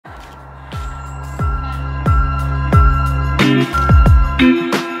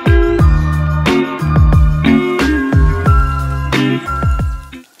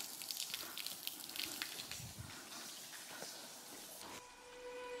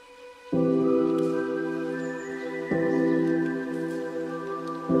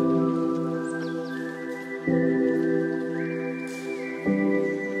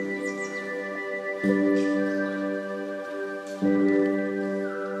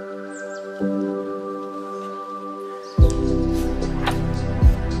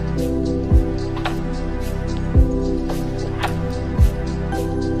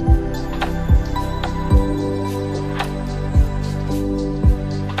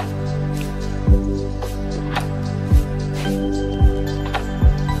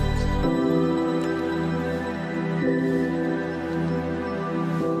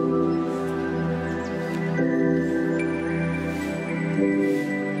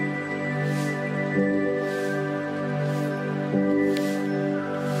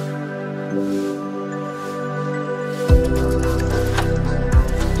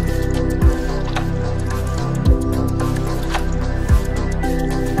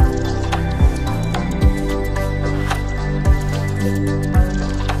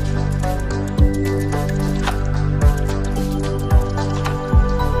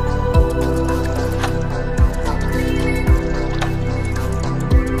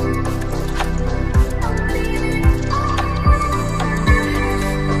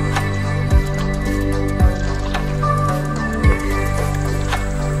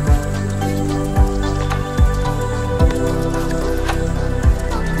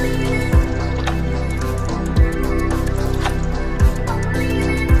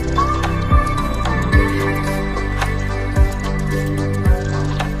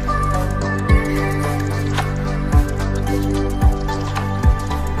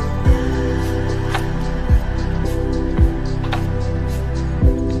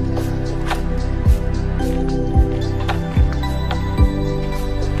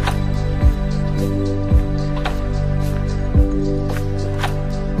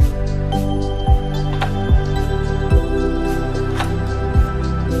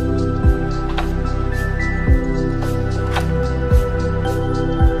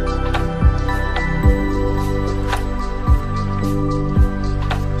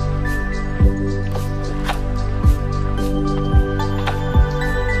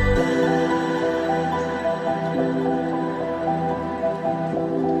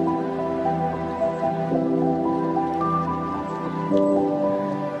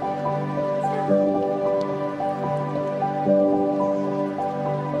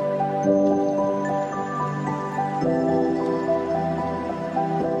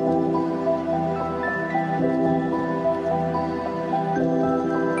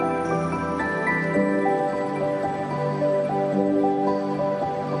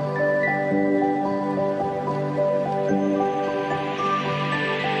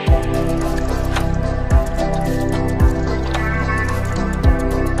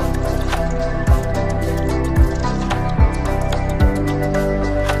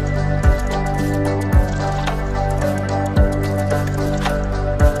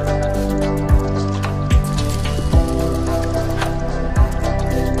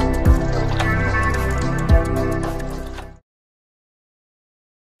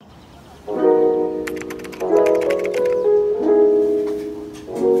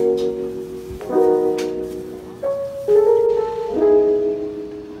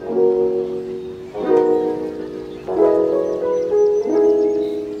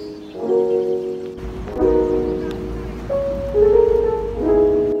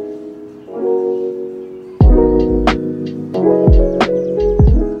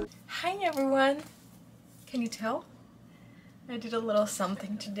Can you tell? I did a little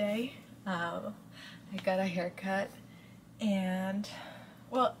something today. I got a haircut and,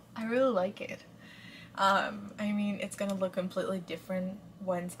 well, I really like it. I mean, it's gonna look completely different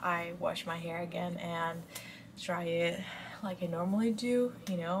once I wash my hair again and dry it like I normally do,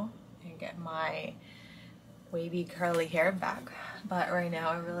 you know, and get my wavy curly hair back. But right now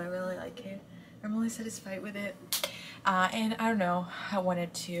I really like it. I'm really satisfied with it. And I don't know, I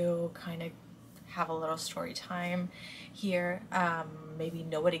wanted to kind of have a little story time here. Maybe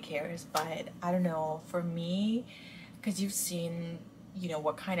nobody cares, but I don't know, for me, because you've seen, you know,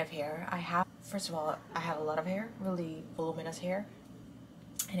 what kind of hair I have. First of all, I have a lot of hair, really voluminous hair,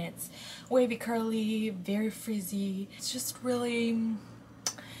 and it's wavy curly, very frizzy. It's just really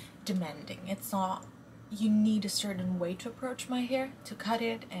demanding. It's not, you need a certain way to approach my hair, to cut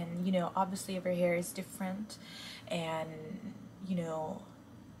it, and you know, obviously every hair is different, and you know,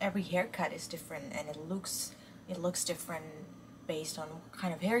 every haircut is different, and it looks different based on what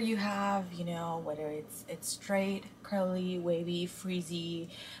kind of hair you have, you know, whether it's straight, curly, wavy, frizzy,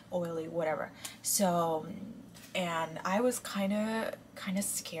 oily, whatever. So and I was kind of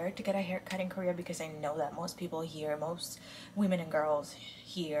scared to get a haircut in Korea because I know that most people here, most women and girls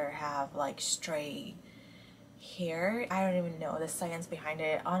here have like straight hair. I don't even know the science behind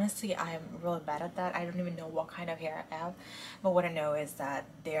it. Honestly, I'm really bad at that. I don't even know what kind of hair I have, but what I know is that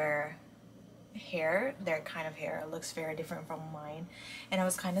their kind of hair looks very different from mine, and I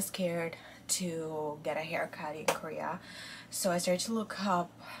was kind of scared to get a haircut in Korea. So I started to look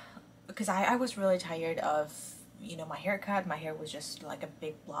up because I was really tired of, you know, my haircut. My hair was just like a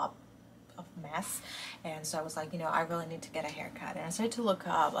big blob of mess, and so I was like, you know, I really need to get a haircut. And I started to look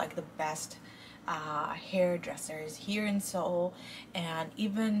up like the best hairdressers here in Seoul, and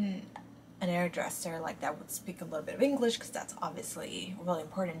even an hairdresser like that would speak a little bit of English, because that's obviously really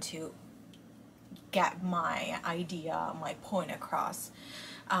important to get my idea, my point across.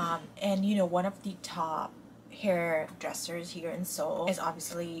 And you know, one of the top hairdressers here in Seoul is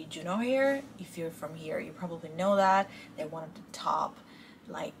obviously Juno Hair. If you're from here, you probably know that they're one of the top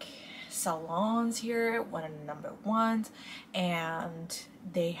like salons here, one of the number ones, and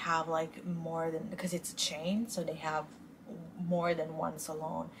they have like more than, because it's a chain, so they have more than one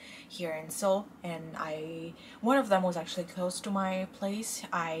salon here in Seoul. And one of them was actually close to my place.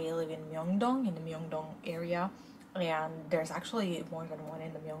 I live in Myeongdong, in the Myeongdong area, and there's actually more than one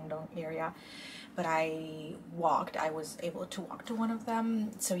in the Myeongdong area, but I was able to walk to one of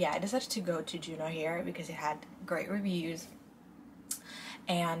them. So yeah, I decided to go to Juno Hair because it had great reviews,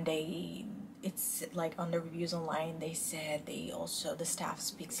 and it's like on the reviews online they said the staff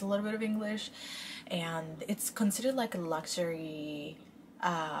speaks a little bit of English, and it's considered like a luxury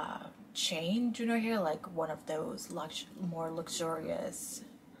chain, Juno Hair, like one of those more luxurious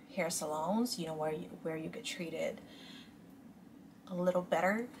hair salons, you know, where you get treated a little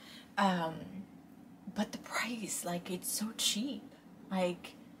better. But the price, like, it's so cheap,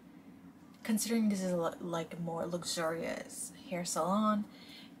 like considering this is like a more luxurious hair salon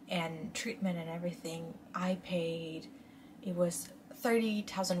and treatment and everything. I paid, it was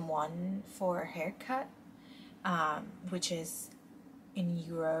 30,000 won for a haircut, which is in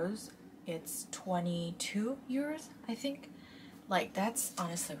euros, it's 22 euros, I think. Like, that's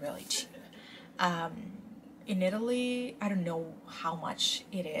honestly really cheap. In Italy, I don't know how much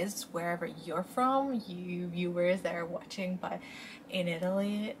it is wherever you're from, you viewers that are watching, but in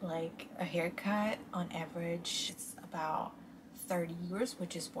Italy, like a haircut on average, it's about 30 euros,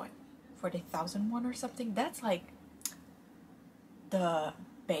 which is what, 40,000 won or something. That's like the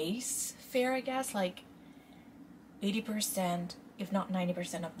base fare, I guess. Like 80%, if not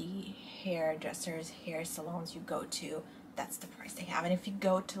 90% of the hairdressers, hair salons you go to, that's the price they have. And if you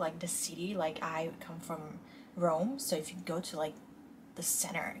go to like the city, like I come from Rome, so if you go to like the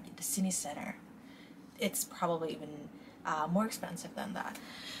center, the city center, it's probably even more expensive than that.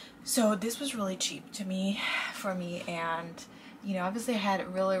 So this was really cheap for me, and you know, obviously I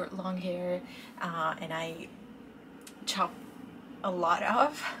had really long hair, and I chopped a lot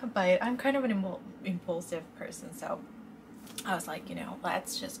off, but I'm kind of an impulsive person, so I was like, you know,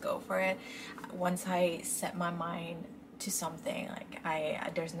 let's just go for it. Once I set my mind to something,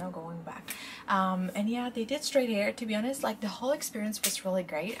 like there's no going back. And yeah, they did straight hair. To be honest, like the whole experience was really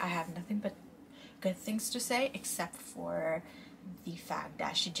great. I have nothing but good things to say, except for the fact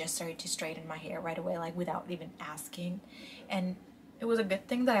that she just started to straighten my hair right away, like without even asking. And it was a good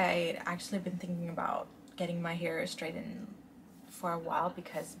thing that I actually been thinking about getting my hair straightened for a while,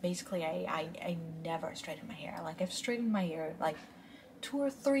 because basically I never straighten my hair. Like I've straightened my hair like 2 or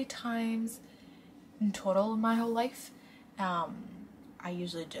 3 times in total my whole life. I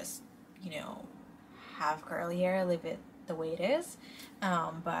usually just, you know, have curly hair, leave it the way it is.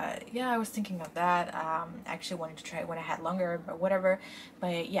 But yeah, I was thinking of that. I actually wanted to try it when I had longer, but whatever.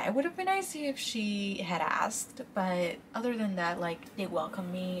 But yeah, it would have been nice if she had asked. But other than that, like, they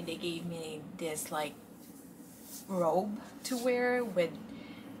welcomed me. They gave me this like robe to wear with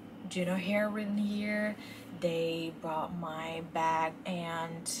Juno Hair written here. They brought my bag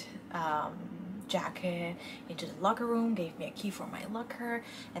and jacket into the locker room, gave me a key for my locker,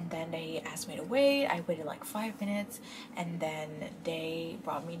 and then they asked me to wait. I waited like 5 minutes, and then they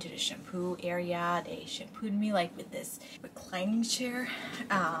brought me into the shampoo area. They shampooed me like with this reclining chair.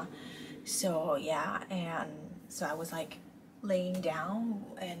 So yeah, and so I was like laying down,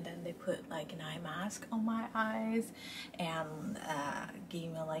 and then they put like an eye mask on my eyes and gave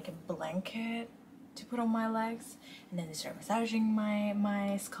me like a blanket to put on my legs, and then they started massaging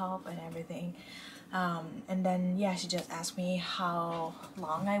my scalp and everything. And then yeah, she just asked me how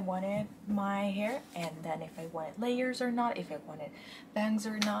long I wanted my hair, and then if I wanted layers or not, if I wanted bangs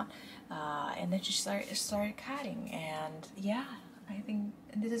or not, and then she started cutting, and yeah, I think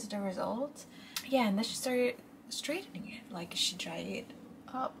this is the result. Yeah, and then she started straightening it. Like she dried it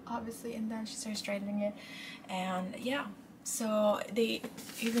up obviously, and then she started straightening it, and yeah. So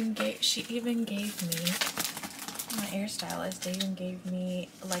she even gave me, my hairstylist, they even gave me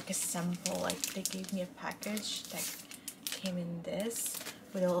like a sample, like they gave me a package that came in this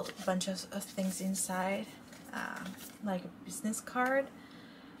with a bunch of things inside, like a business card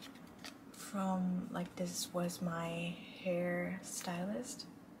from, like, this was my hair stylist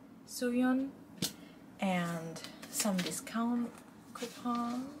Suyeon, and some discount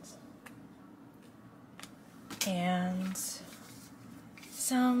coupons and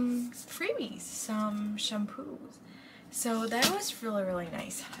some freebies, some shampoos. So that was really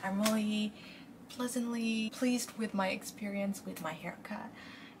nice. I'm really pleasantly pleased with my experience with my haircut,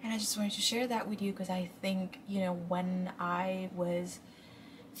 and I just wanted to share that with you because I think, you know, when I was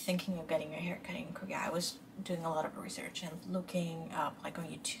thinking of getting a haircut in Korea, I was doing a lot of research and looking up, like, on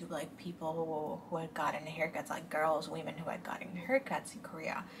YouTube, like people who had gotten haircuts, like girls, women who had gotten haircuts in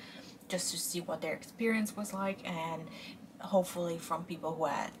Korea, just to see what their experience was like, and hopefully from people who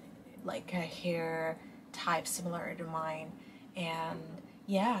had like a hair type similar to mine. And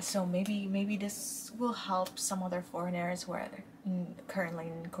yeah, so maybe this will help some other foreigners who are currently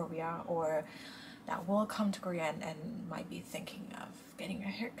in Korea, or that will come to Korea and might be thinking of getting a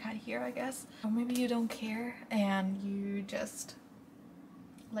haircut here, I guess. Or maybe you don't care and you just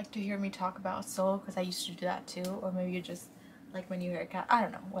like to hear me talk about Seoul, because I used to do that too. Or maybe you just like my new haircut. I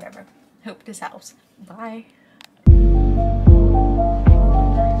don't know, whatever. Hope this helps. Bye.